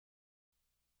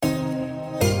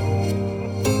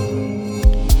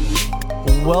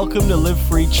Welcome to Live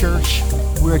Free Church.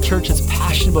 We're a church that's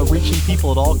passionate about reaching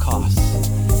people at all costs.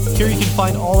 Here you can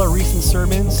find all our recent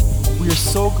sermons. We are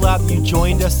so glad that you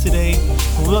joined us today.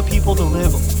 We want people to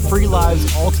live free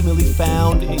lives ultimately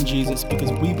found in Jesus because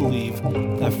we believe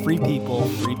that free people,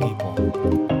 free people.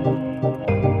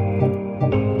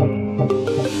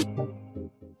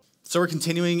 So we're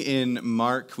continuing in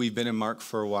Mark. We've been in Mark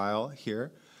for a while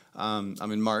here. I'm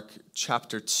in Mark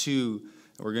chapter 2.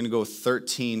 We're going to go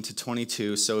 13 to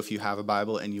 22. So if you have a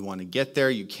Bible and you want to get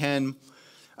there, you can.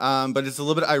 But it's a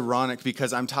little bit ironic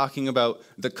because I'm talking about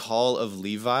the call of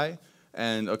Levi.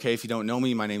 And okay, if you don't know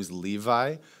me, my name's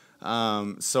Levi.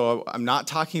 So I'm not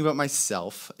talking about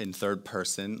myself in third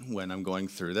person when I'm going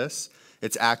through this.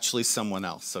 It's actually someone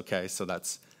else, okay? So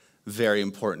that's very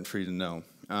important for you to know.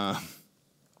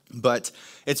 But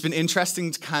it's been interesting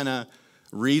to kind of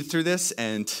read through this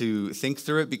and to think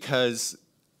through it because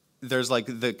there's like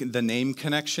the name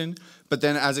connection. But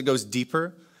then as it goes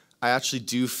deeper, I actually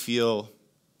do feel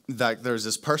that there's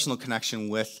this personal connection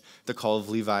with the call of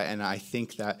Levi, and I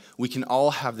think that we can all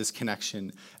have this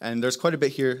connection. And there's quite a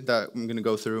bit here that I'm going to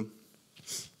go through.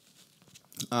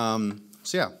 So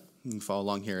yeah, you can follow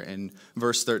along here in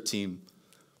verse 13.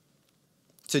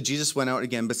 So Jesus went out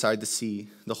again beside the sea.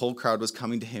 The whole crowd was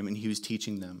coming to him, and he was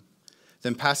teaching them.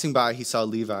 Then passing by, he saw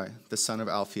Levi, the son of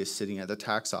Alphaeus, sitting at the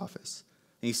tax office.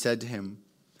 And he said to him,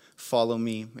 "Follow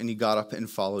me." And he got up and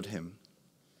followed him.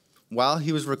 While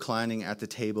he was reclining at the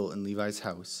table in Levi's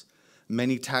house,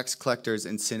 many tax collectors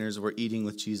and sinners were eating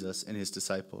with Jesus and his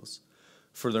disciples,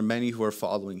 for there are many who were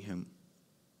following him.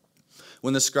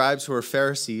 When the scribes who were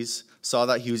Pharisees saw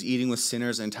that he was eating with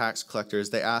sinners and tax collectors,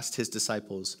 they asked his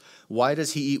disciples, "Why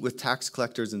does he eat with tax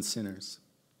collectors and sinners?"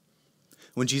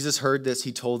 When Jesus heard this,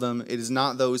 he told them, "It is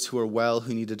not those who are well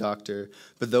who need a doctor,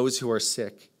 but those who are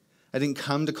sick. I didn't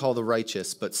come to call the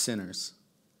righteous, but sinners."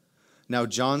 Now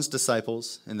John's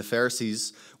disciples and the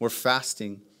Pharisees were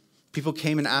fasting. People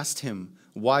came and asked him,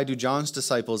 "Why do John's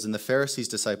disciples and the Pharisees'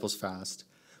 disciples fast,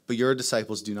 but your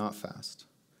disciples do not fast?"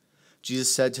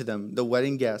 Jesus said to them, "The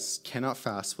wedding guests cannot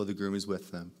fast while the groom is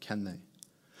with them, can they?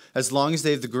 As long as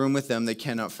they have the groom with them, they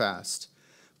cannot fast.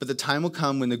 But the time will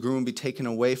come when the groom will be taken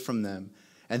away from them,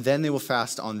 and then they will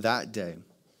fast on that day.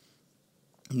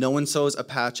 No one sews a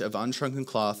patch of unshrunken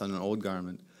cloth on an old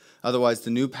garment. Otherwise, the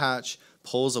new patch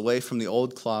pulls away from the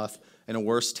old cloth, and a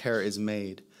worse tear is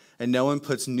made. And no one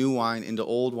puts new wine into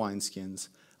old wineskins.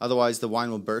 Otherwise, the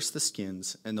wine will burst the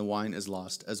skins, and the wine is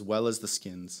lost, as well as the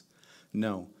skins.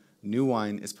 No, new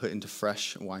wine is put into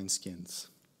fresh wineskins."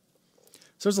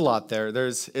 So there's a lot there.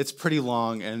 It's pretty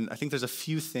long, and I think there's a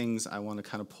few things I want to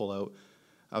kind of pull out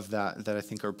of that I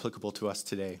think are applicable to us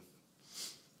today.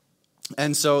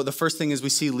 And so the first thing is we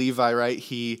see Levi, right?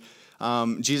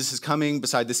 Jesus is coming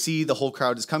beside the sea. The whole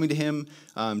crowd is coming to him.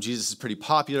 Jesus is pretty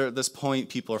popular at this point.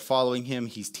 People are following him.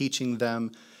 He's teaching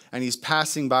them. And he's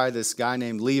passing by this guy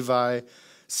named Levi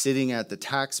sitting at the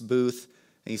tax booth.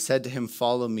 And he said to him,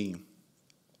 "Follow me."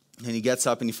 And he gets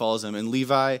up and he follows him. And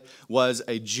Levi was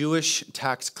a Jewish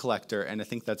tax collector. And I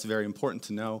think that's very important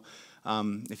to know.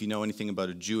 If you know anything about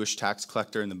a Jewish tax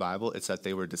collector in the Bible, it's that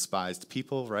they were despised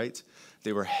people, right?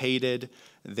 They were hated.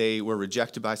 They were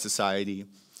rejected by society.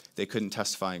 They couldn't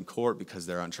testify in court because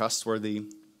they're untrustworthy.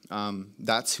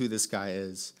 That's who this guy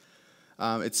is.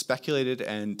 It's speculated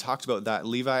and talked about that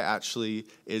Levi actually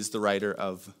is the writer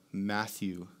of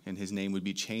Matthew, and his name would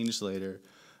be changed later.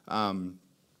 And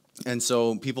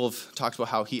so people have talked about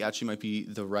how he actually might be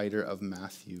the writer of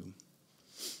Matthew.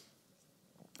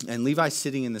 And Levi's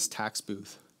sitting in this tax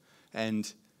booth,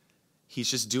 and he's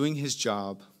just doing his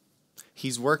job.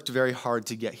 He's worked very hard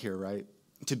to get here, right?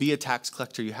 To be a tax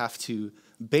collector, you have to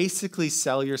basically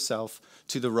sell yourself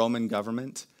to the Roman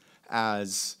government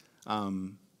as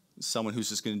someone who's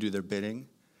just going to do their bidding.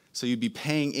 So you'd be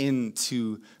paying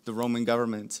into the Roman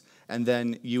government, and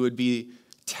then you would be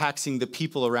taxing the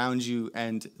people around you.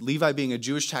 And Levi being a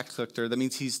Jewish tax collector, that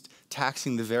means he's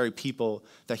taxing the very people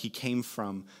that he came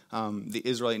from. The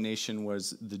Israelite nation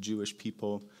was the Jewish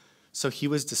people. So he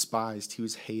was despised. He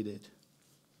was hated.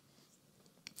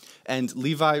 And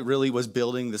Levi really was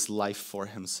building this life for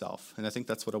himself. And I think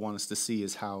that's what I want us to see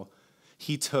is how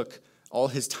he took all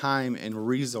his time and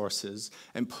resources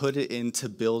and put it into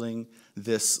building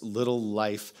this little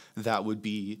life that would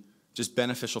be just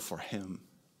beneficial for him.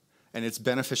 And it's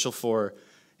beneficial for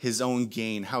his own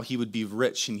gain, how he would be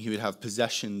rich and he would have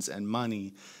possessions and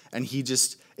money. And he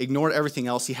just ignored everything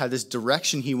else. He had this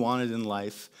direction he wanted in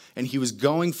life, and he was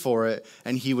going for it,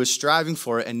 and he was striving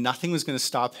for it, and nothing was going to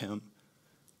stop him.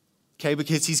 Okay,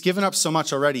 because he's given up so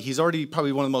much already. He's already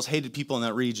probably one of the most hated people in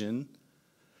that region.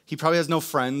 He probably has no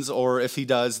friends, or if he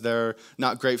does, they're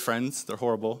not great friends. They're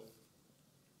horrible.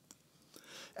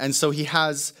 And so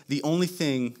the only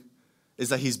thing is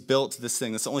that he's built this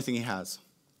thing. That's the only thing he has.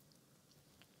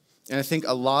 And I think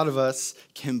a lot of us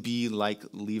can be like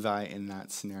Levi in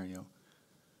that scenario,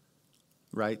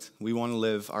 right? We want to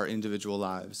live our individual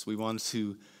lives. We want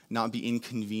to not be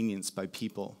inconvenienced by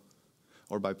people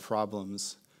or by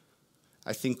problems.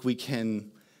 I think we can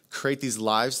create these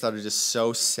lives that are just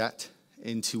so set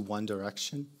into one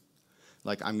direction.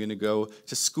 Like, I'm going to go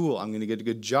to school, I'm going to get a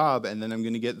good job, and then I'm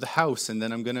going to get the house, and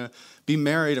then I'm going to be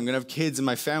married, I'm going to have kids and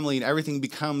my family, and everything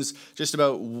becomes just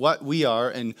about what we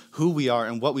are and who we are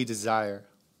and what we desire.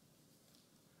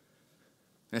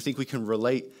 And I think we can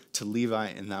relate to Levi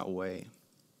in that way.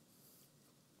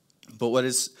 But what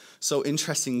is so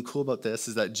interesting and cool about this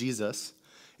is that Jesus,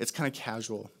 it's kind of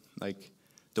casual. Like,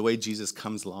 the way Jesus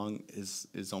comes along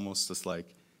is almost just like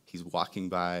he's walking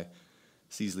by,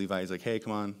 sees Levi, he's like, hey,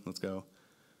 come on, let's go.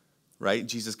 Right?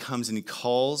 Jesus comes and he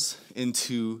calls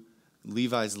into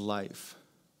Levi's life.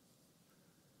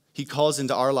 He calls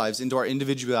into our lives, into our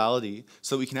individuality,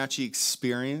 so that we can actually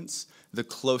experience the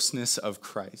closeness of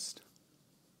Christ.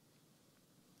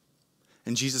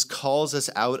 And Jesus calls us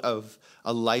out of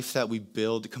a life that we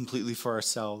build completely for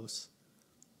ourselves.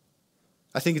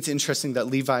 I think it's interesting that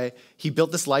Levi, he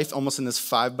built this life almost in this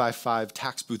 5x5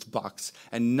 tax booth box,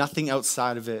 and nothing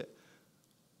outside of it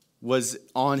was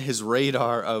on his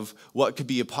radar of what could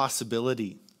be a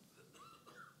possibility.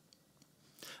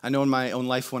 I know in my own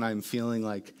life when I'm feeling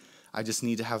like I just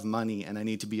need to have money and I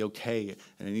need to be okay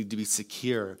and I need to be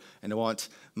secure and I want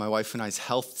my wife and I's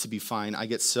health to be fine, I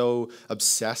get so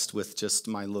obsessed with just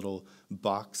my little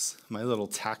box, my little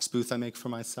tax booth I make for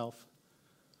myself.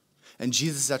 And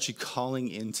Jesus is actually calling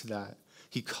into that.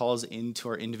 He calls into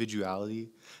our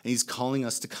individuality, and he's calling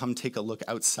us to come take a look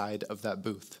outside of that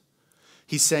booth.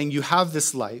 He's saying, you have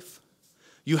this life.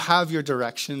 You have your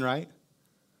direction, right?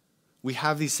 We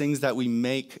have these things that we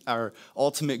make our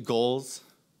ultimate goals.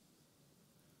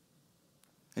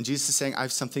 And Jesus is saying, I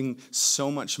have something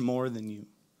so much more than you.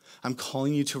 I'm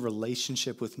calling you to a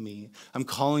relationship with me. I'm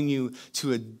calling you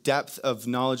to a depth of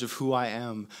knowledge of who I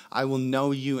am. I will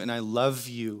know you and I love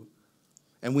you.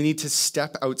 And we need to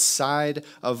step outside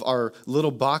of our little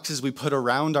boxes we put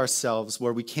around ourselves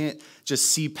where we can't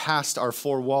just see past our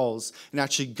four walls and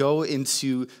actually go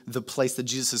into the place that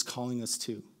Jesus is calling us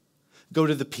to. Go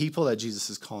to the people that Jesus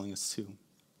is calling us to.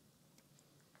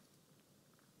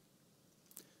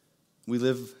 We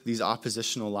live these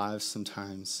oppositional lives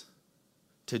sometimes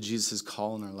to Jesus'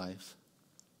 call in our life.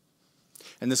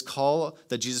 And this call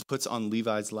that Jesus puts on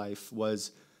Levi's life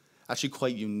was actually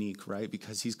quite unique, right?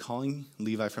 Because he's calling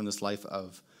Levi from this life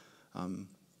of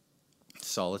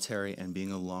solitary and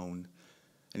being alone.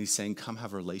 And he's saying, come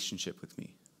have a relationship with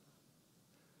me.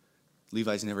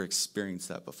 Levi's never experienced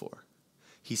that before.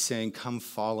 He's saying, come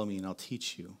follow me and I'll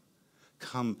teach you.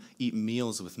 Come eat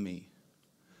meals with me.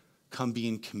 Come be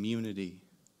in community.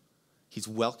 He's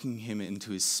welcoming him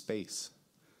into his space,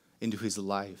 into his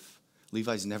life.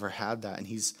 Levi's never had that, and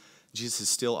Jesus is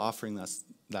still offering us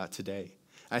that today.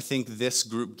 I think this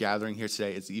group gathering here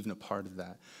today is even a part of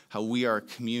that. How we are a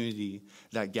community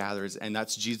that gathers, and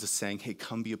that's Jesus saying, hey,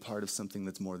 come be a part of something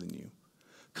that's more than you.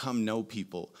 Come know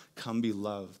people. Come be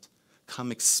loved.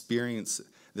 Come experience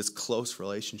this close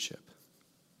relationship.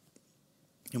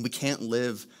 And we can't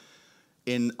live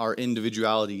in our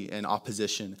individuality and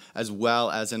opposition as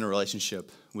well as in a relationship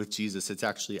with Jesus. It's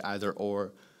actually either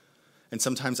or. And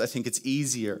sometimes I think it's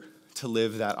easier to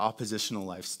live that oppositional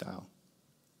lifestyle.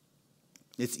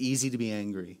 It's easy to be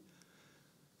angry.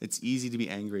 It's easy to be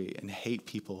angry and hate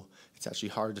people. It's actually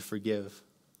hard to forgive.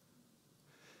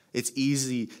 It's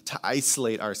easy to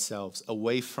isolate ourselves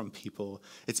away from people.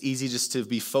 It's easy just to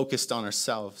be focused on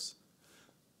ourselves.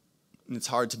 And it's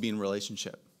hard to be in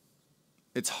relationship.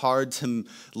 It's hard to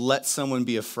let someone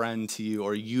be a friend to you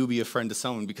or you be a friend to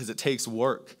someone because it takes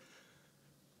work.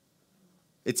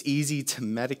 It's easy to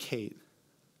medicate.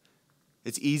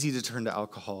 It's easy to turn to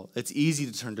alcohol. It's easy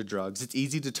to turn to drugs. It's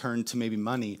easy to turn to maybe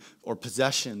money or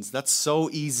possessions. That's so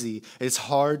easy. It's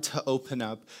hard to open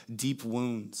up deep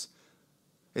wounds.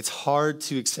 It's hard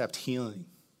to accept healing.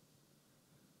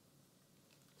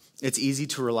 It's easy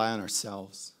to rely on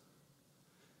ourselves.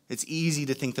 It's easy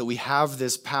to think that we have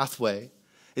this pathway.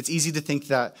 It's easy to think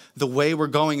that the way we're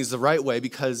going is the right way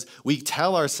because we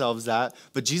tell ourselves that,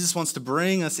 but Jesus wants to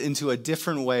bring us into a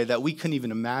different way that we couldn't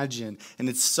even imagine. And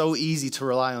it's so easy to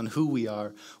rely on who we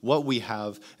are, what we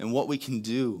have, and what we can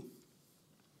do.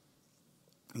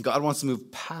 And God wants to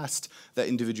move past that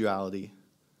individuality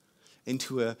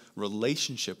into a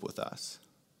relationship with us,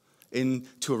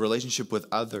 into a relationship with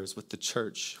others, with the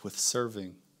church, with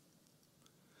serving.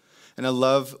 And I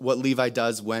love what Levi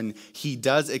does when he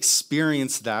does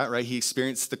experience that, right? He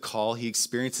experienced the call, he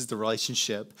experiences the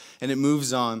relationship, and it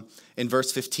moves on in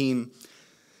verse 15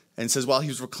 and says, while he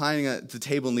was reclining at the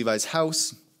table in Levi's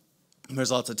house,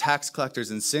 there's lots of tax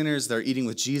collectors and sinners. They're eating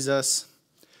with Jesus.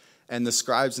 And the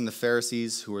scribes and the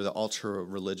Pharisees, who were the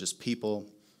ultra-religious people,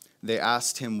 they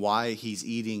asked him why he's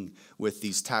eating with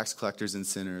these tax collectors and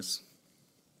sinners.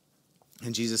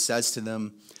 And Jesus says to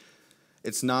them,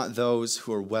 it's not those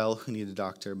who are well who need a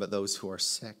doctor, but those who are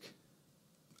sick.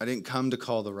 I didn't come to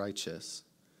call the righteous,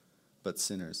 but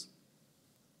sinners.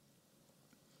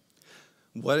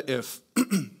 What if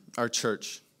our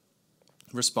church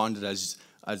responded as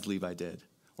Levi did?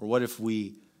 Or what if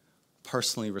we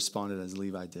personally responded as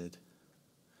Levi did?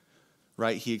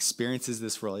 Right? He experiences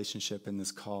this relationship and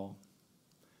this call.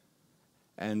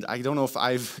 And I don't know if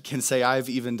I can say I've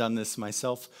even done this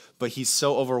myself, but he's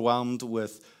so overwhelmed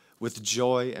with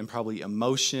joy and probably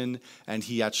emotion, and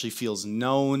he actually feels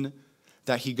known,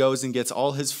 that he goes and gets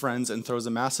all his friends and throws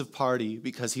a massive party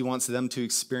because he wants them to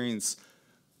experience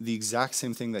the exact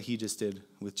same thing that he just did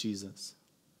with Jesus.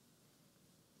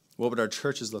 What would our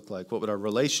churches look like? What would our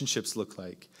relationships look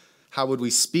like? How would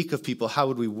we speak of people? How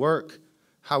would we work?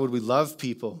 How would we love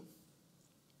people?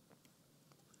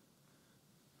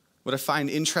 What I find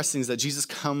interesting is that Jesus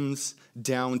comes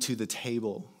down to the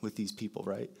table with these people,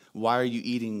 right? Why are you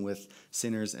eating with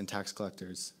sinners and tax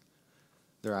collectors?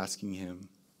 They're asking him.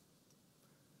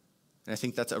 And I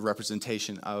think that's a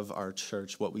representation of our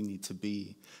church, what we need to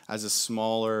be. As a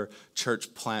smaller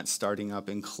church plant starting up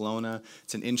in Kelowna,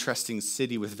 it's an interesting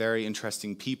city with very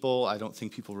interesting people. I don't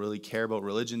think people really care about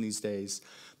religion these days,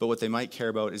 but what they might care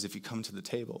about is if you come to the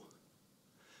table.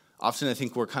 Often I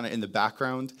think we're kind of in the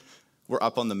background. We're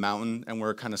up on the mountain and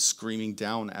we're kind of screaming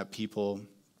down at people.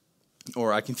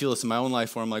 Or I can feel this in my own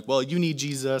life where I'm like, well, you need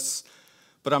Jesus,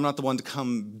 but I'm not the one to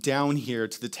come down here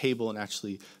to the table and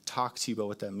actually talk to you about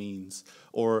what that means,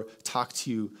 or talk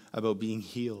to you about being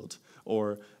healed,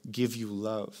 or give you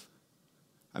love.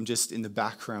 I'm just in the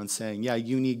background saying, yeah,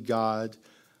 you need God.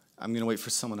 I'm going to wait for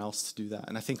someone else to do that.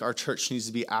 And I think our church needs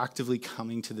to be actively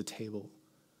coming to the table.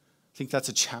 I think that's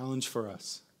a challenge for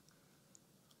us.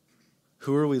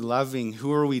 Who are we loving?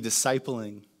 Who are we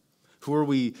discipling? Who are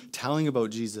we telling about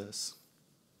Jesus?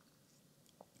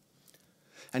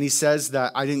 And he says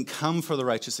that I didn't come for the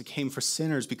righteous, I came for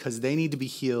sinners because they need to be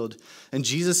healed. And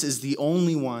Jesus is the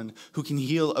only one who can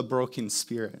heal a broken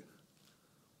spirit.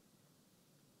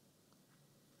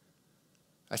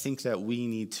 I think that we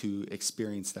need to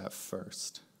experience that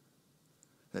first.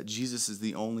 That Jesus is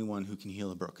the only one who can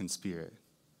heal a broken spirit.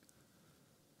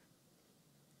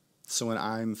 So when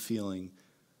I'm feeling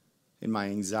in my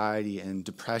anxiety and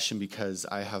depression because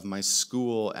I have my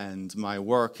school and my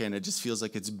work and it just feels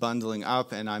like it's bundling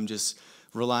up and I'm just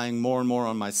relying more and more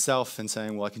on myself and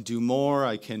saying, well, I can do more,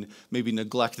 I can maybe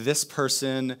neglect this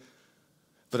person,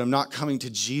 but I'm not coming to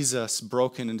Jesus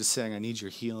broken and just saying, I need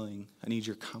your healing, I need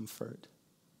your comfort.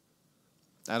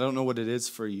 I don't know what it is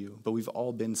for you, but we've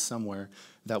all been somewhere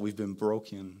that we've been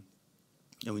broken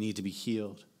and we need to be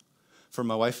healed. For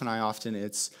my wife and I, often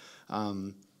it's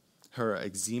her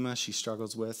eczema she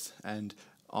struggles with, and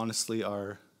honestly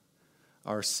our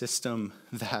system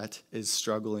that is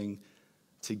struggling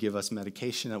to give us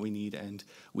medication that we need, and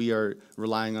we are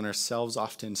relying on ourselves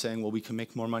often, saying, well, we can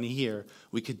make more money here,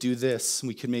 we could do this,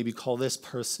 we could maybe call this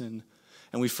person,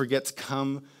 and we forget to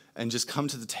come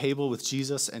to the table with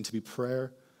Jesus and to be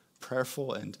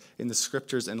prayerful and in the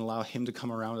scriptures and allow him to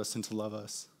come around us and to love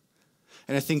us.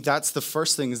 And I think that's the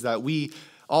first thing, is that we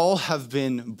all have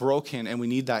been broken and we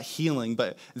need that healing.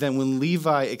 But then when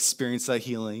Levi experienced that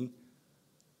healing,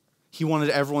 he wanted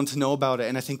everyone to know about it.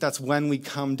 And I think that's when we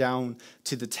come down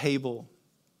to the table,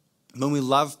 when we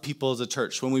love people as a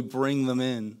church, when we bring them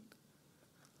in.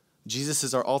 Jesus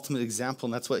is our ultimate example,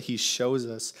 and that's what he shows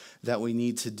us that we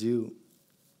need to do.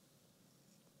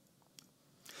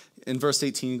 In verse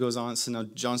 18, he goes on, so now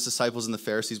John's disciples and the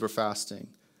Pharisees were fasting.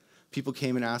 People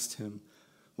came and asked him,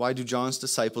 why do John's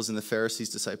disciples and the Pharisees'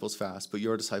 disciples fast, but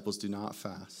your disciples do not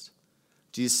fast?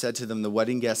 Jesus said to them, the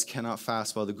wedding guests cannot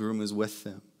fast while the groom is with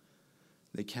them.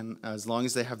 They can, as long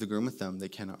as they have the groom with them, they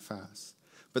cannot fast.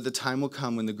 But the time will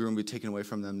come when the groom will be taken away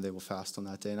from them, they will fast on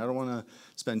that day. And I don't want to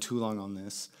spend too long on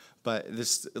this, but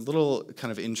this little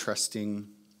kind of interesting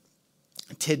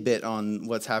tidbit on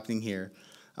what's happening here.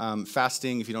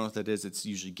 Fasting, if you don't know what that is, it's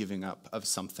usually giving up of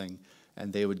something,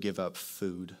 and they would give up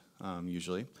food,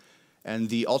 usually. And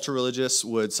the ultra-religious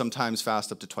would sometimes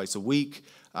fast up to twice a week.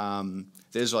 The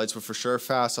Israelites would for sure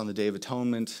fast on the Day of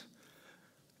Atonement.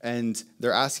 And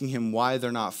they're asking him why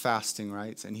they're not fasting,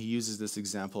 right? And he uses this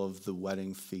example of the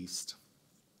wedding feast.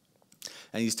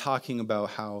 And he's talking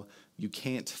about how you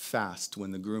can't fast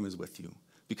when the groom is with you,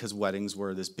 because weddings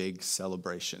were this big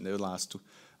celebration. They would last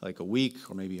like a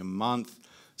week or maybe a month.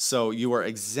 So you are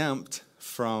exempt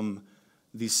from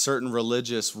these certain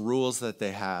religious rules that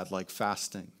they had, like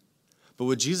fasting. But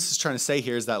what Jesus is trying to say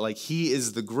here is that like he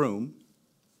is the groom,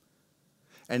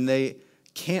 and they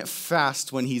can't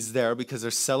fast when he's there because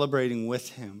they're celebrating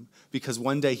with him, because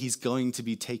one day he's going to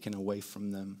be taken away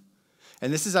from them.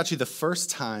 And this is actually the first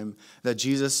time that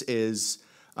Jesus is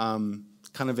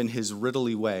kind of in his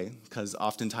riddly way, because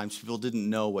oftentimes people didn't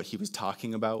know what he was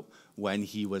talking about when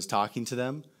he was talking to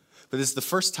them. But this is the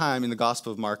first time in the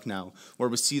Gospel of Mark now where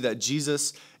we see that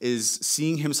Jesus is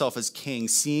seeing himself as king,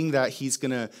 seeing that he's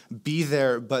going to be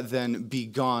there but then be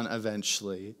gone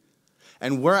eventually.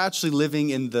 And we're actually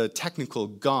living in the technical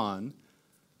gone,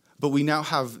 but we now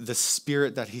have the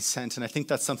Spirit that he sent, and I think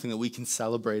that's something that we can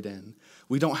celebrate in.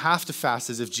 We don't have to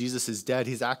fast as if Jesus is dead.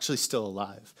 He's actually still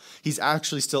alive. He's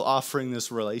actually still offering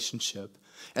this relationship,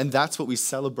 and that's what we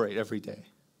celebrate every day.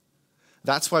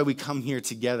 That's why we come here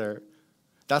together.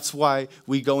 That's why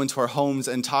we go into our homes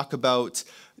and talk about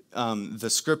the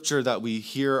scripture that we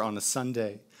hear on a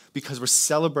Sunday, because we're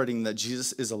celebrating that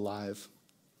Jesus is alive.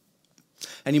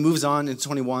 And he moves on in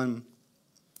 21, and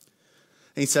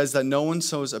he says that no one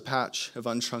sews a patch of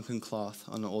unshrunken cloth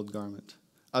on an old garment.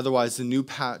 Otherwise, the new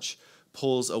patch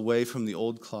pulls away from the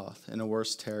old cloth, and a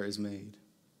worse tear is made.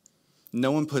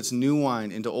 No one puts new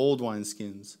wine into old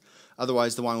wineskins.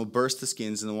 Otherwise, the wine will burst the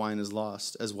skins, and the wine is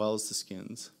lost, as well as the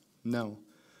skins. No,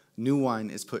 new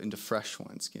wine is put into fresh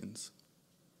wineskins.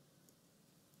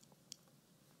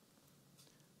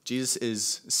 Jesus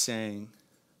is saying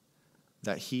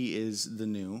that he is the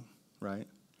new, right?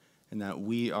 And that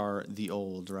we are the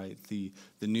old, right? The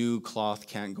new cloth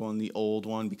can't go in the old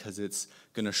one because it's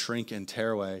going to shrink and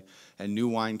tear away. And new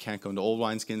wine can't go into old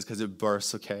wineskins because it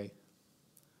bursts, okay?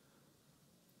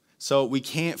 So we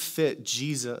can't fit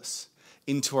Jesus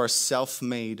into our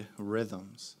self-made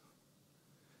rhythms.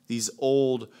 These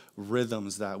old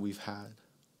rhythms that we've had.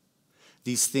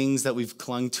 These things that we've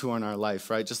clung to in our life,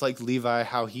 right? Just like Levi,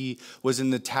 how he was in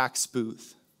the tax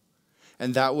booth.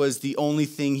 And that was the only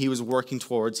thing he was working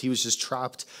towards. He was just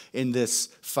trapped in this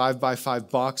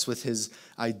 5x5 box with his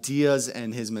ideas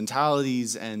and his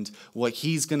mentalities and what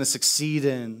he's going to succeed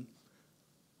in.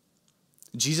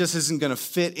 Jesus isn't going to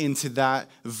fit into that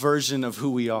version of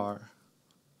who we are.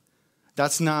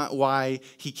 That's not why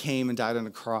he came and died on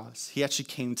a cross. He actually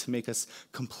came to make us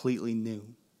completely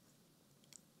new.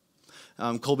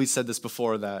 Colby said this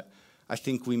before, that I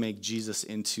think we make Jesus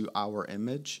into our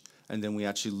image, and then we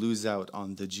actually lose out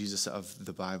on the Jesus of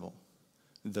the Bible,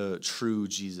 the true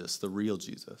Jesus, the real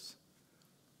Jesus.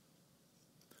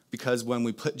 Because when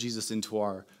we put Jesus into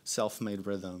our self-made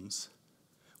rhythms,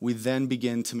 we then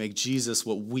begin to make Jesus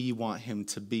what we want him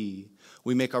to be.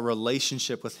 We make our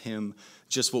relationship with him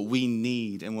just what we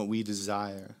need and what we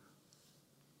desire.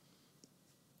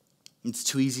 It's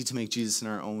too easy to make Jesus in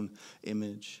our own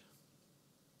image.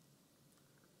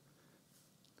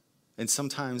 And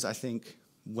sometimes I think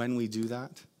when we do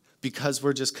that, because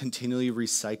we're just continually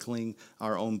recycling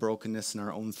our own brokenness and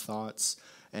our own thoughts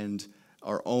and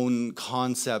our own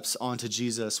concepts onto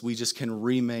Jesus, we just can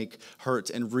remake hurt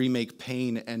and remake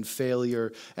pain and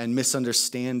failure and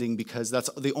misunderstanding, because that's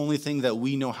the only thing that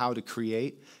we know how to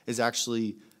create is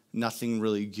actually nothing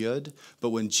really good. But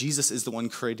when Jesus is the one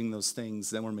creating those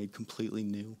things, then we're made completely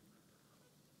new.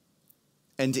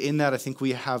 And in that, I think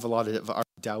we have a lot of our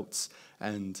doubts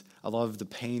and a lot of the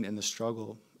pain and the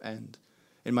struggle. And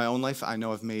in my own life, I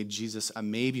know I've made Jesus a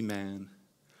maybe man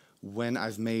when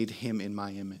I've made him in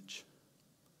my image.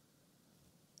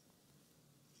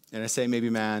 And I say maybe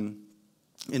man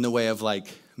in the way of like,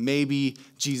 maybe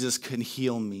Jesus can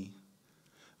heal me.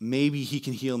 Maybe he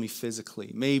can heal me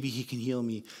physically. Maybe he can heal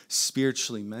me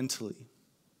spiritually, mentally.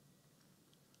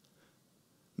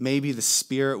 Maybe the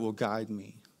Spirit will guide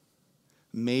me.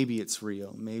 Maybe it's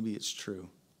real. Maybe it's true.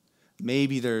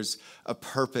 Maybe there's a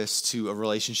purpose to a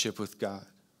relationship with God.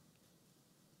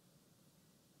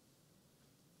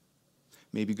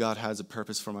 Maybe God has a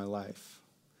purpose for my life.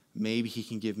 Maybe he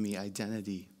can give me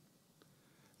identity.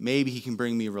 Maybe he can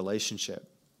bring me a relationship.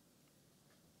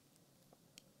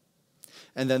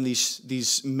 And then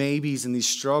these maybes and these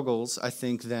struggles, I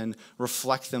think, then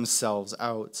reflect themselves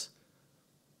out.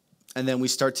 And then we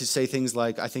start to say things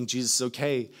like, I think Jesus is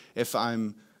okay if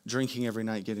I'm drinking every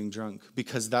night, getting drunk,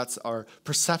 because that's our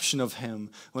perception of him.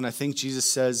 When I think Jesus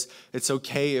says it's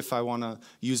okay if I want to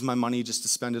use my money just to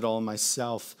spend it all on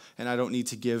myself, and I don't need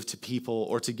to give to people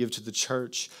or to give to the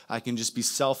church. I can just be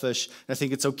selfish. And I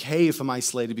think it's okay if I'm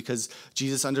isolated because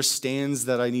Jesus understands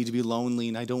that I need to be lonely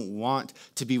and I don't want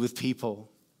to be with people.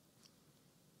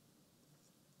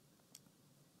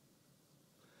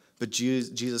 But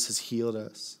Jesus has healed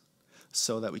us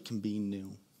so that we can be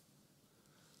new,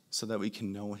 so that we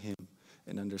can know him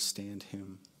and understand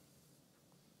him.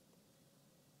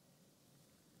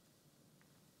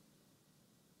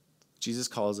 Jesus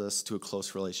calls us to a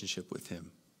close relationship with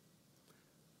him.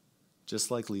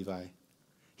 Just like Levi,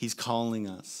 he's calling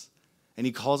us. And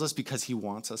he calls us because he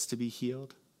wants us to be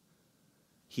healed.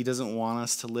 He doesn't want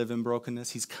us to live in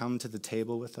brokenness. He's come to the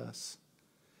table with us.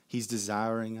 He's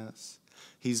desiring us.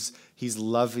 He's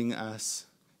loving us,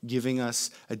 giving us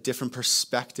a different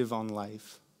perspective on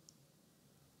life.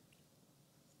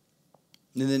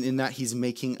 And then in that, he's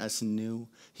making us new.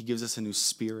 He gives us a new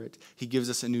spirit. He gives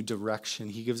us a new direction.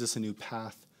 He gives us a new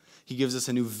path. He gives us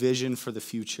a new vision for the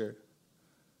future.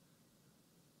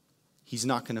 He's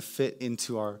not going to fit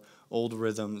into our old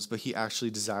rhythms, but he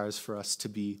actually desires for us to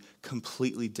be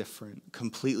completely different,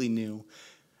 completely new.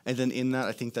 And then in that,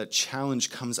 I think that challenge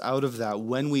comes out of that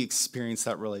when we experience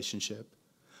that relationship,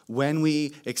 when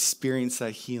we experience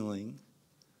that healing,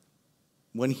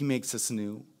 when he makes us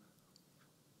new.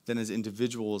 Then as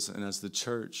individuals and as the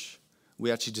church,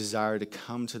 we actually desire to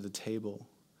come to the table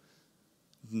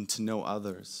and to know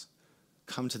others.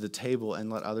 Come to the table and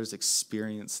let others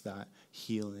experience that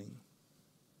healing.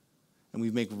 And we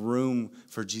make room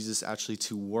for Jesus actually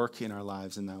to work in our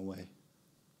lives in that way.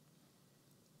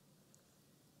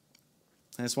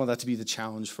 I just want that to be the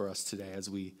challenge for us today as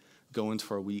we go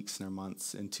into our weeks and our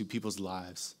months, into people's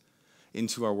lives,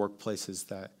 into our workplaces,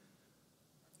 that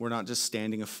we're not just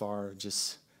standing afar,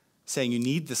 just saying you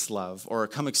need this love or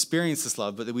come experience this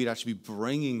love, but that we'd actually be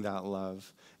bringing that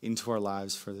love into our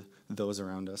lives for those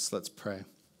around us. Let's pray.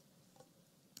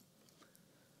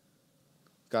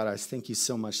 God, I thank you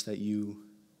so much that you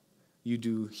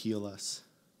do heal us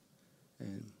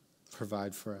and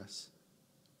provide for us.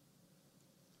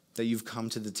 That you've come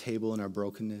to the table in our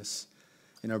brokenness,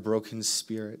 in our broken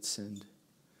spirits, and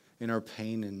in our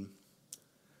pain, and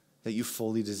that you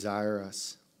fully desire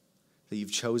us. That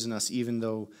you've chosen us even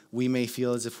though we may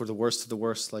feel as if we're the worst of the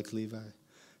worst like Levi.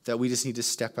 That we just need to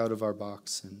step out of our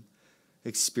box and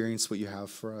experience what you have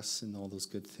for us and all those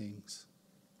good things.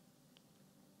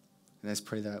 And I just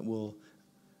pray that we'll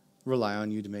rely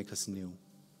on you to make us new.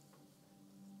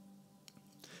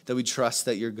 That we trust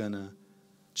that you're going to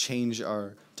change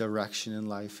our direction in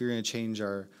life. You're going to change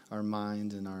our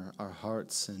mind and our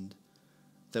hearts, and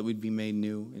that we'd be made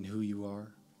new in who you are,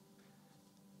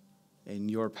 in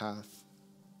your path.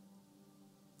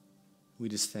 We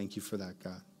just thank you for that,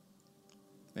 God.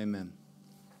 Amen.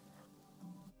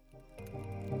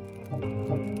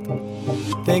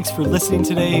 Thanks for listening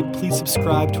today. Please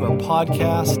subscribe to our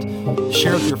podcast.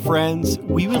 Share with your friends.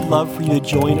 We would love for you to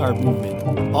join our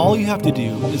movement. All you have to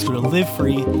do is go to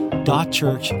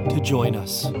livefree.church to join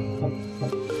us.